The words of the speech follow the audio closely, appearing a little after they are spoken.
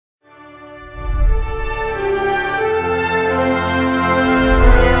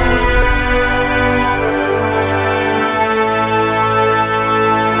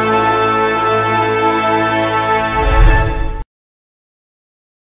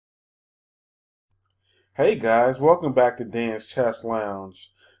Hey guys, welcome back to Dan's Chess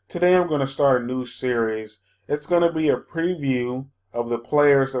Lounge. Today I'm going to start a new series. It's going to be a preview of the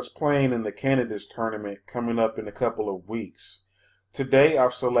players that's playing in the Candidates tournament coming up in a couple of weeks. Today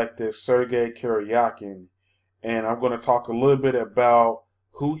I've selected Sergey Karjakin, and I'm going to talk a little bit about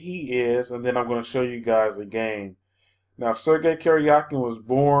who he is, and then I'm going to show you guys a game. Now, Sergey Karjakin was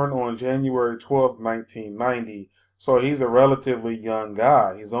born on January 12th, 1990, so he's a relatively young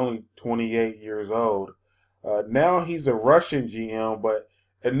guy. He's only 28 years old. Now he's a Russian GM, but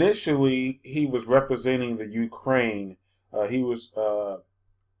initially he was representing the Ukraine. He was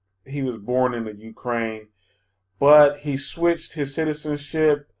born in the Ukraine, but he switched his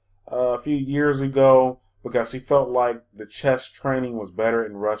citizenship a few years ago because he felt like the chess training was better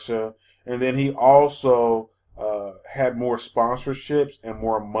in Russia, and then he also had more sponsorships and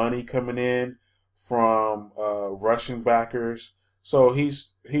more money coming in from Russian backers. So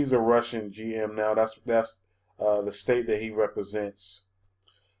he's a Russian GM now. That's the state that he represents.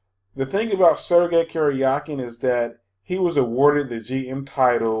 The thing about Sergey Karjakin is that he was awarded the GM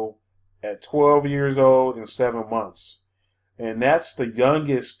title at 12 years old and 7 months. And that's the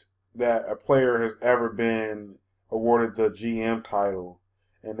youngest that a player has ever been awarded the GM title.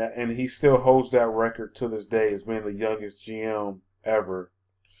 And he still holds that record to this day as being the youngest GM ever.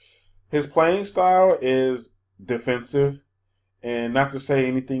 His playing style is defensive. And not to say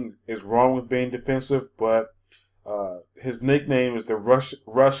anything is wrong with being defensive, but his nickname is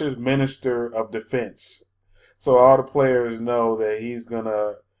Russia's Minister of Defense. So all the players know that he's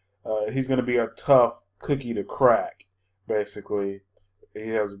gonna be a tough cookie to crack. Basically, he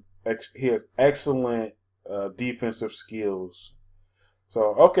has excellent defensive skills.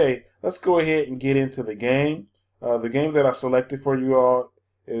 So okay, let's go ahead and get into the game. The game that I selected for you all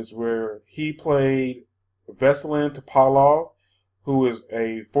is where he played Veselin Topalov, who is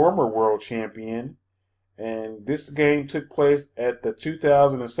a former world champion. And this game took place at the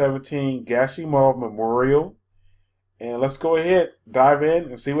 2017 Gashimov Memorial. And let's go ahead, dive in,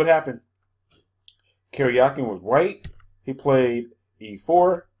 and see what happened. Karjakin was white. He played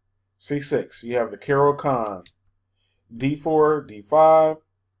e4, c6. You have the Caro-Kann. d4, d5,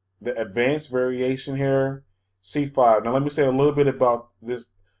 the advanced variation here, c5. Now let me say a little bit about this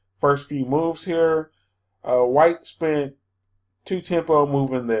first few moves here. White spent 2 tempo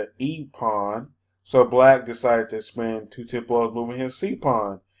moving the e pawn. So black decided to spend 2 tempos moving his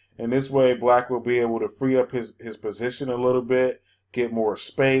c-pawn. And this way black will be able to free up his position a little bit, get more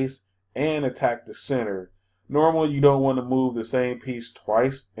space, and attack the center. Normally you don't want to move the same piece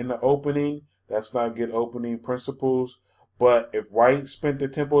twice in the opening. That's not good opening principles. But if white spent the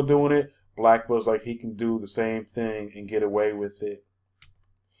tempo doing it, black feels like he can do the same thing and get away with it.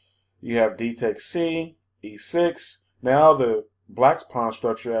 You have d takes c, e6. Now the black's pawn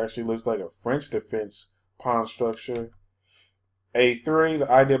structure actually looks like a French defense pawn structure. A3, the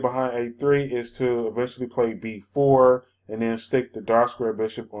idea behind A3 is to eventually play B4 and then stick the dark square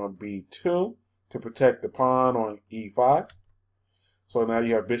bishop on B2 to protect the pawn on E5. So now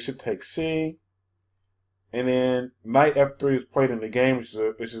you have bishop takes C. And then knight F3 is played in the game,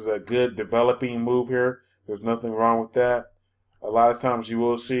 which is a good developing move here. There's nothing wrong with that. A lot of times you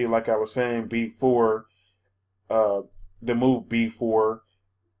will see, like I was saying, B4, the move b4,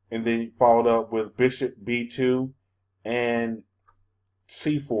 and then followed up with bishop b2 and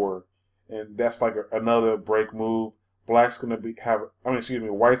c4, and that's like another break move. White's gonna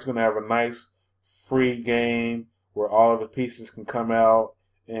have a nice free game where all of the pieces can come out,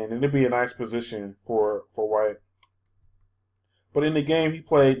 and it'll be a nice position for white. But in the game, he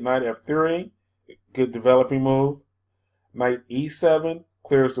played knight f3, good developing move. Knight e7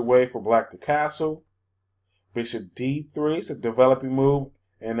 clears the way for black to castle. Bishop d3 is a developing move,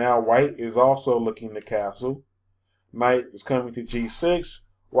 and now white is also looking to castle. Knight is coming to g6.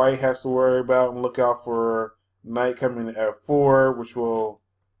 White has to worry about and look out for knight coming to f4, which will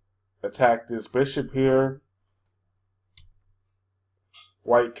attack this bishop here.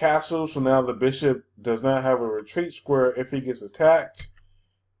 White castles, so now the bishop does not have a retreat square if he gets attacked.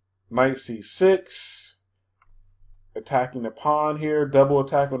 Knight c6, attacking the pawn here, double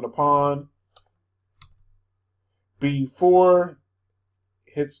attack on the pawn. b4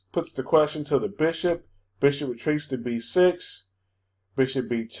 puts the question to the bishop. Bishop retreats to b6. Bishop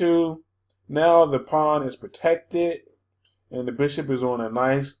b2. Now the pawn is protected, and the bishop is on a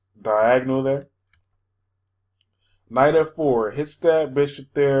nice diagonal there. Knight f4 hits that bishop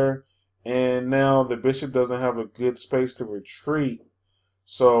there, and now the bishop doesn't have a good space to retreat.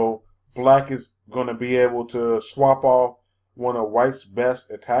 So black is going to be able to swap off one of white's best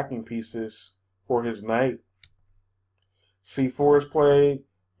attacking pieces for his knight. c4 is played.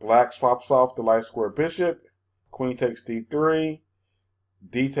 Black swaps off the light square bishop. Queen takes d3.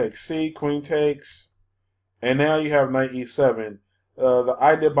 D takes c. Queen takes. And now you have knight e7. The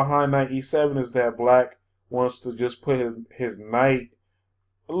idea behind knight e7 is that black wants to just put his knight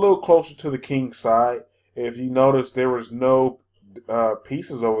a little closer to the king's side. If you notice, there was no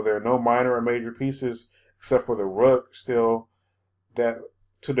pieces over there, no minor or major pieces except for the rook still that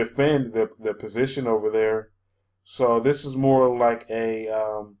to defend the position over there. So this is more like a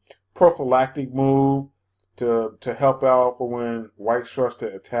prophylactic move to help out for when white starts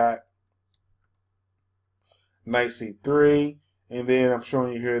to attack. Knight c3, and then I'm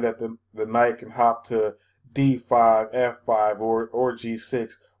showing you here that the knight can hop to d5, f5, or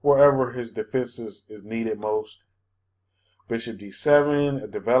g6, wherever his defenses is needed most. Bishop d7, a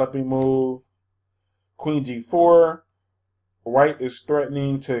developing move. Queen g4, white is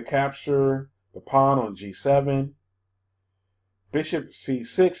threatening to capture the pawn on g7. Bishop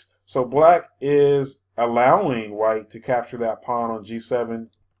c6, so black is allowing white to capture that pawn on g7.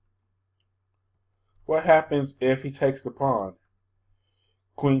 What happens if he takes the pawn?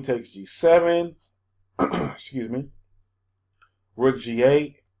 Queen takes g7. Excuse me. Rook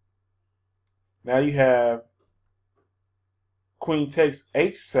g8. Now you have queen takes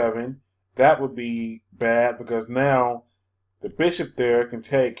h7. That would be bad because now the bishop there can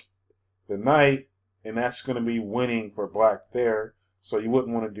take the knight, and that's going to be winning for black there. So you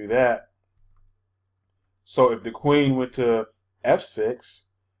wouldn't want to do that. So if the queen went to f6,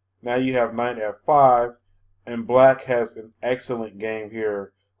 now you have knight f5, and black has an excellent game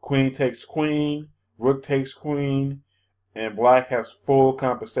here. Queen takes queen, rook takes queen, and black has full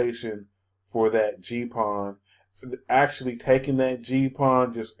compensation for that g-pawn. Actually taking that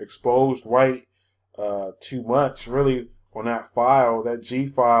g-pawn just exposed white too much, really, on that file, that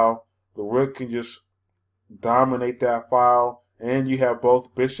g-file. The rook can just dominate that file, and you have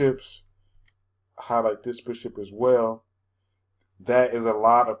both bishops. Highlight this bishop as well. That is a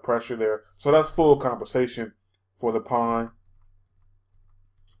lot of pressure there. So that's full compensation for the pawn.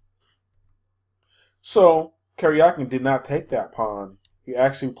 So Karjakin did not take that pawn. He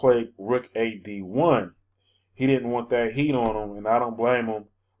actually played rook a d1. He didn't want that heat on him, and I don't blame him.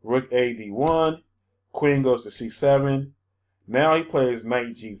 Rook a d1. Queen goes to c7. Now he plays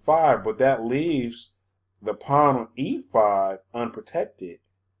knight g5, but that leaves the pawn on e5 unprotected.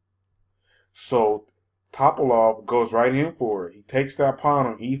 So Topalov goes right in for it. He takes that pawn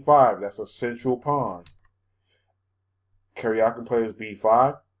on e5. That's a central pawn. Karjakin plays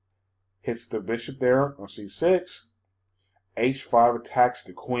b5. Hits the bishop there on c6. h5 attacks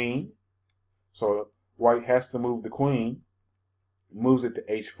the queen. So white has to move the queen. Moves it to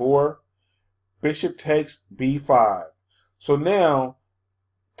h4. Bishop takes b5. So now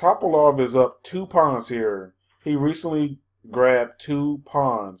Topalov is up 2 pawns here. He recently grabbed 2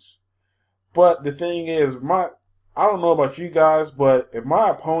 pawns. But the thing is, I don't know about you guys, but if my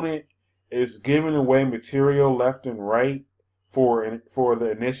opponent is giving away material left and right for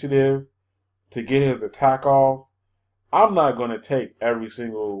the initiative to get his attack off, I'm not going to take every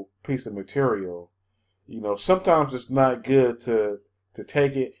single piece of material. You know, sometimes it's not good to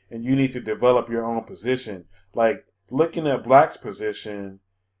take it, and you need to develop your own position. Like, looking at black's position,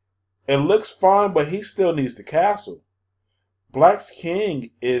 it looks fine, but he still needs the castle. Black's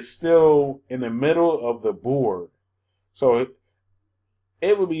king is still in the middle of the board. So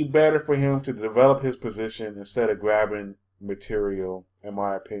it would be better for him to develop his position instead of grabbing material, in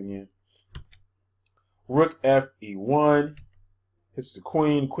my opinion. Rook f e1 hits the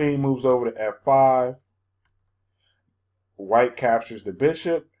queen. Queen moves over to f5. White captures the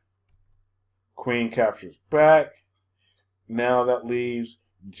bishop. Queen captures back. Now that leaves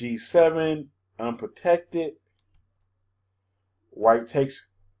g7 unprotected.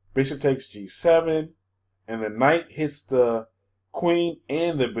 Bishop takes g7, and the knight hits the queen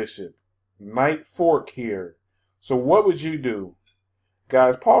and the bishop. Knight fork here. So what would you do?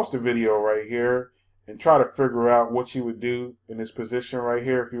 Guys, pause the video right here and try to figure out what you would do in this position right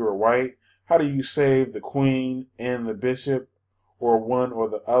here if you were white. How do you save the queen and the bishop, or one or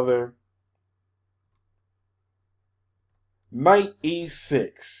the other? Knight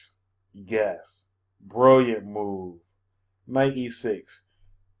e6. Yes. Brilliant move. Knight e6.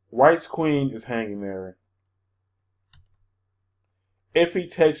 White's queen is hanging there. If he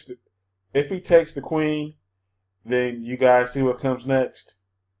takes the queen, then you guys see what comes next.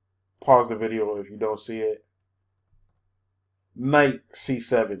 Pause the video if you don't see it. Knight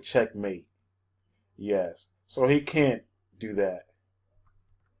c7 checkmate. Yes. So he can't do that.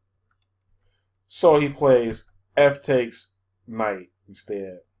 So he plays f takes knight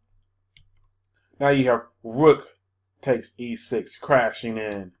instead. Now you have rook takes e6, crashing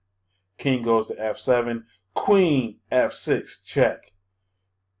in. King goes to f7. Queen f6, check.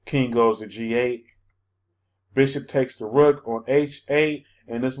 King goes to g8. Bishop takes the rook on h8,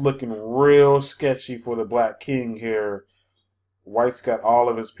 and it's looking real sketchy for the black king here. White's got all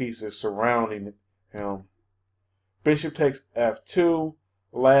of his pieces surrounding him. Bishop takes f2,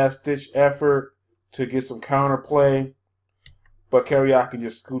 last-ditch effort to get some counterplay, but Karjakin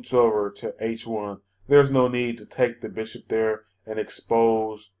just scoots over to h1. There's no need to take the bishop there and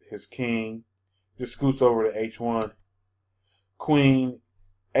expose his king. Just scoots over to h1. Queen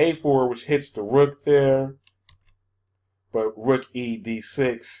a4, which hits the rook there, but rook e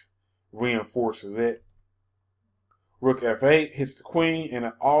d6 reinforces it. Rook f8 hits the queen, and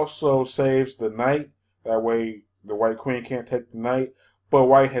it also saves the knight. That way the white queen can't take the knight, but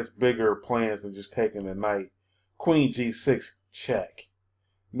white has bigger plans than just taking the knight. Queen g6, check.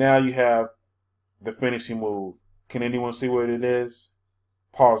 Now you have the finishing move. Can anyone see what it is?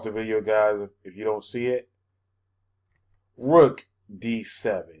 Pause the video, guys, if you don't see it. Rook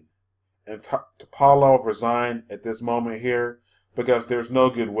d7. And Topalov resigned at this moment here because there's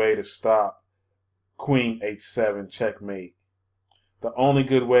no good way to stop Queen h7 checkmate. The only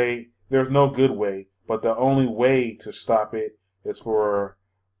good way, there's no good way, but the only way to stop it is for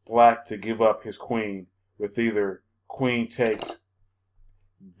black to give up his queen with either queen takes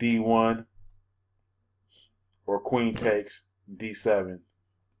d1 or queen takes d7.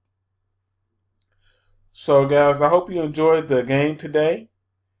 So guys, I hope you enjoyed the game today.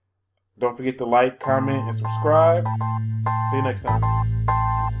 Don't forget to like, comment, and subscribe. See you next time.